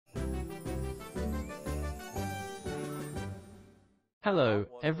Hello,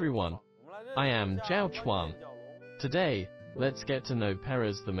 everyone. I am ZHAO Chuang. Today, let's get to know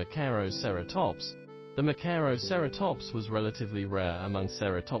Perez the Machairoceratops. The Machairoceratops was relatively rare among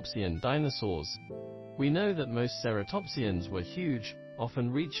ceratopsian dinosaurs. We know that most ceratopsians were huge,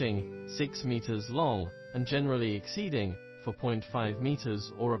 often reaching 6 meters long, and generally exceeding 4.5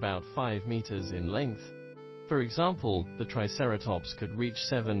 meters or about 5 meters in length. For example, the Triceratops could reach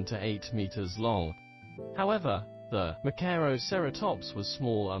 7 to 8 meters long. However, the Machairoceratops was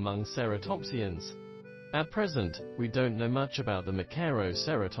small among ceratopsians. At present, we don't know much about the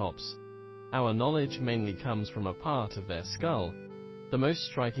Machairoceratops. Our knowledge mainly comes from a part of their skull. The most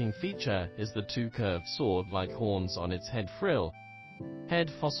striking feature is the two curved sword-like horns on its head frill. Head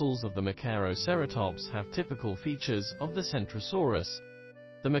fossils of the Machairoceratops have typical features of the Centrosaurus.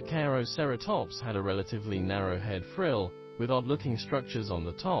 The Machairoceratops had a relatively narrow head frill, with odd-looking structures on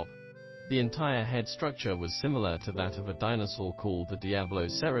the top. The entire head structure was similar to that of a dinosaur called the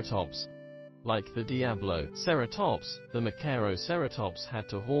Diabloceratops. Like the Diabloceratops, the Machairoceratops had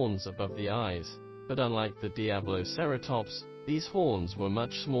two horns above the eyes, but unlike the Diabloceratops, these horns were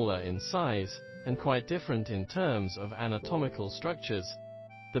much smaller in size, and quite different in terms of anatomical structures.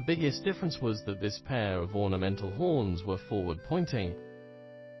 The biggest difference was that this pair of ornamental horns were forward-pointing.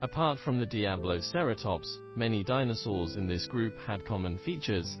 Apart from the Diabloceratops, many dinosaurs in this group had common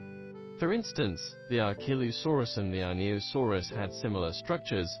features. For instance, the Ankylosaurus and the Iosaurus had similar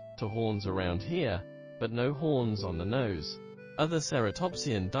structures, two horns around here, but no horns on the nose. Other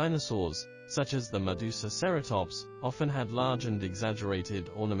ceratopsian dinosaurs, such as the Medusaceratops, often had large and exaggerated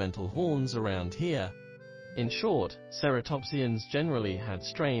ornamental horns around here. In short, ceratopsians generally had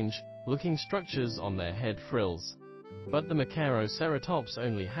strange-looking structures on their head frills. But the Machairoceratops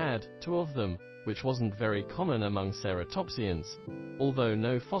only had two of them, which wasn't very common among ceratopsians. Although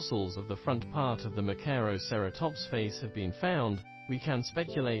no fossils of the front part of the Machairoceratops face have been found, we can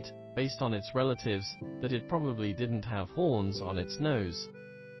speculate, based on its relatives, that it probably didn't have horns on its nose.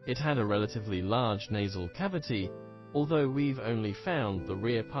 It had a relatively large nasal cavity, although we've only found the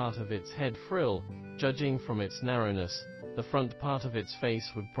rear part of its head frill. Judging from its narrowness, the front part of its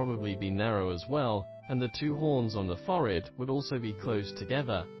face would probably be narrow as well, and the two horns on the forehead would also be close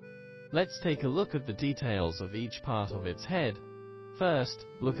together. Let's take a look at the details of each part of its head. First,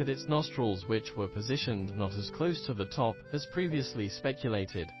 look at its nostrils, which were positioned not as close to the top as previously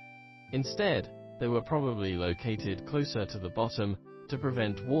speculated. Instead, they were probably located closer to the bottom, to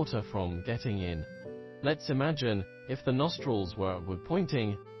prevent water from getting in. Let's imagine, if the nostrils were upward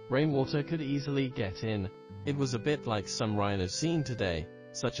pointing, rainwater could easily get in. It was a bit like some rhinos seen today,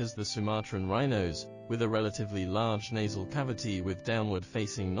 such as the Sumatran rhinos, with a relatively large nasal cavity with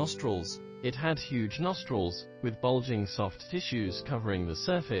downward-facing nostrils. It had huge nostrils, with bulging soft tissues covering the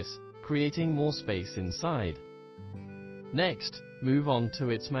surface, creating more space inside. Next, move on to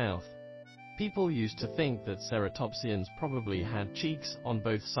its mouth. People used to think that ceratopsians probably had cheeks on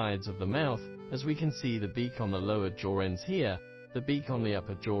both sides of the mouth, as we can see the beak on the lower jaw ends here, the beak on the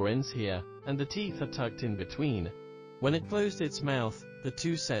upper jaw ends here, and the teeth are tucked in between. When it closed its mouth, the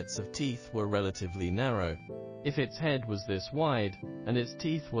two sets of teeth were relatively narrow. If its head was this wide, and its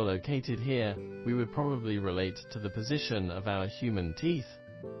teeth were located here, we would probably relate to the position of our human teeth.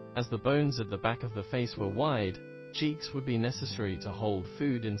 As the bones at the back of the face were wide, cheeks would be necessary to hold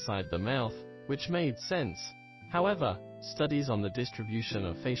food inside the mouth, which made sense. However, studies on the distribution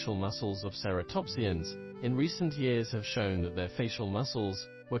of facial muscles of ceratopsians in recent years have shown that their facial muscles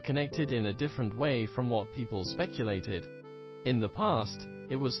were connected in a different way from what people speculated. In the past,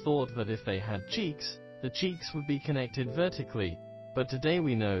 it was thought that if they had cheeks, the cheeks would be connected vertically, but today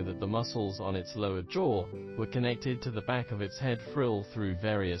we know that the muscles on its lower jaw were connected to the back of its head frill through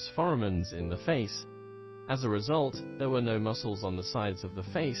various foramens in the face. As a result, there were no muscles on the sides of the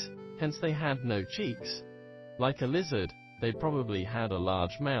face, hence they had no cheeks. Like a lizard, they probably had a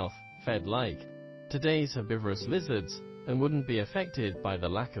large mouth, fed like today's herbivorous lizards, and wouldn't be affected by the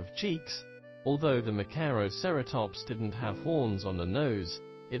lack of cheeks. Although the Machairoceratops didn't have horns on the nose,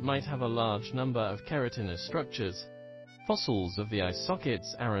 it might have a large number of keratinous structures. Fossils of the eye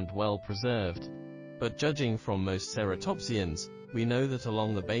sockets aren't well preserved, but judging from most ceratopsians, we know that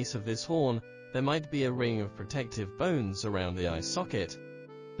along the base of this horn, there might be a ring of protective bones around the eye socket.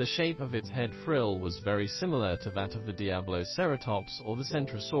 The shape of its head frill was very similar to that of the Diabloceratops or the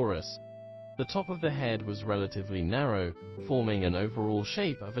Centrosaurus. The top of the head was relatively narrow, forming an overall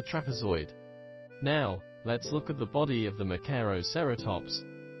shape of a trapezoid. Now, let's look at the body of the Machairoceratops.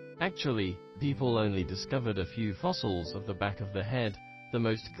 Actually, people only discovered a few fossils of the back of the head, the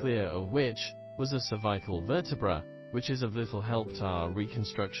most clear of which was a cervical vertebra, which is of little help to our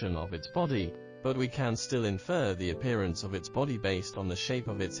reconstruction of its body. but we can still infer the appearance of its body based on the shape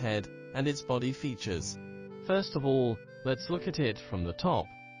of its head and its body features. First of all, let's look at it from the top.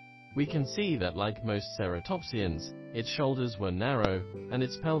 We can see that like most ceratopsians, its shoulders were narrow, and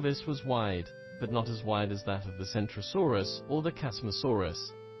its pelvis was wide, but not as wide as that of the Centrosaurus or the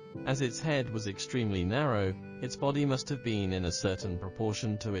Chasmosaurus. As its head was extremely narrow, its body must have been in a certain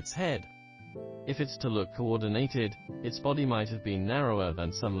proportion to its head. If it's to look coordinated, its body might have been narrower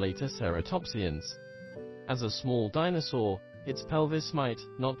than some later ceratopsians. As a small dinosaur, its pelvis might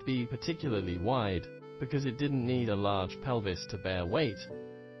not be particularly wide, because it didn't need a large pelvis to bear weight.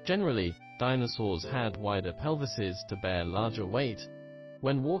 Generally, dinosaurs had wider pelvises to bear larger weight.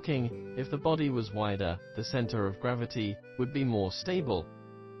 When walking, if the body was wider, the center of gravity would be more stable.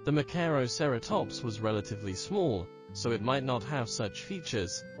 The Machairoceratops was relatively small, so it might not have such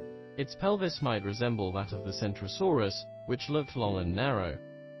features. Its pelvis might resemble that of the Centrosaurus, which looked long and narrow.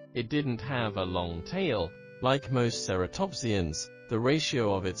 It didn't have a long tail. Like most ceratopsians, the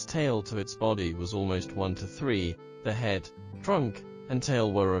ratio of its tail to its body was almost 1:3. The head, trunk, and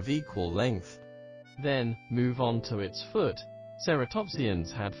tail were of equal length. Then, move on to its foot.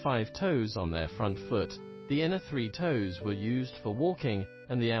 Ceratopsians had 5 toes on their front foot. The inner 3 toes were used for walking,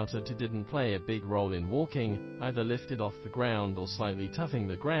 and the outer 2 didn't play a big role in walking, either lifted off the ground or slightly toughing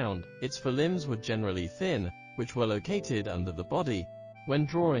the ground. Its forelimbs were generally thin, which were located under the body. When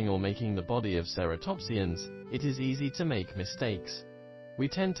drawing or making the body of ceratopsians, it is easy to make mistakes. We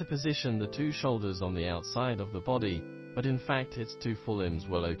tend to position the 2 shoulders on the outside of the body, but in fact its 2 forelimbs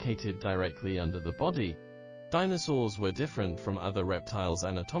were located directly under the body. Dinosaurs were different from other reptiles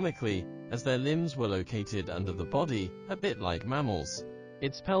anatomically, as their limbs were located under the body, a bit like mammals.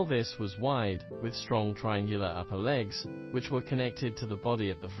 Its pelvis was wide, with strong triangular upper legs, which were connected to the body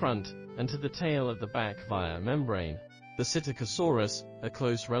at the front, and to the tail at the back via a membrane. The Psittacosaurus, a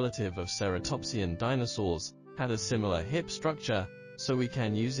close relative of ceratopsian dinosaurs, had a similar hip structure, so we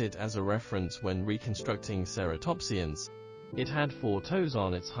can use it as a reference when reconstructing ceratopsians. It had 4 toes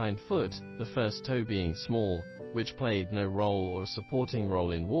on its hind foot, the first toe being small, which played no role or supporting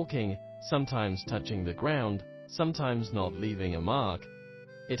role in walking, sometimes touching the ground, sometimes not leaving a mark.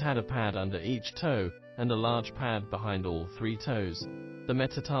 It had a pad under each toe, and a large pad behind all 3 toes. The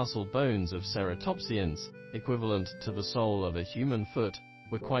metatarsal bones of ceratopsians, equivalent to the sole of a human foot,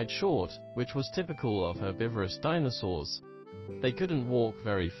 were quite short, which was typical of herbivorous dinosaurs. They couldn't walk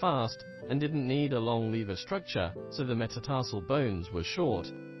very fast, and didn't need a long lever structure, so the metatarsal bones were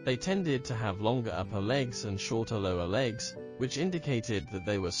short. They tended to have longer upper legs and shorter lower legs, which indicated that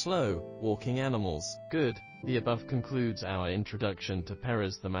they were slow, walking animals. Good. The above concludes our introduction to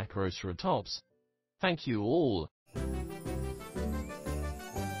Perez the Machairoceratops. Thank you all.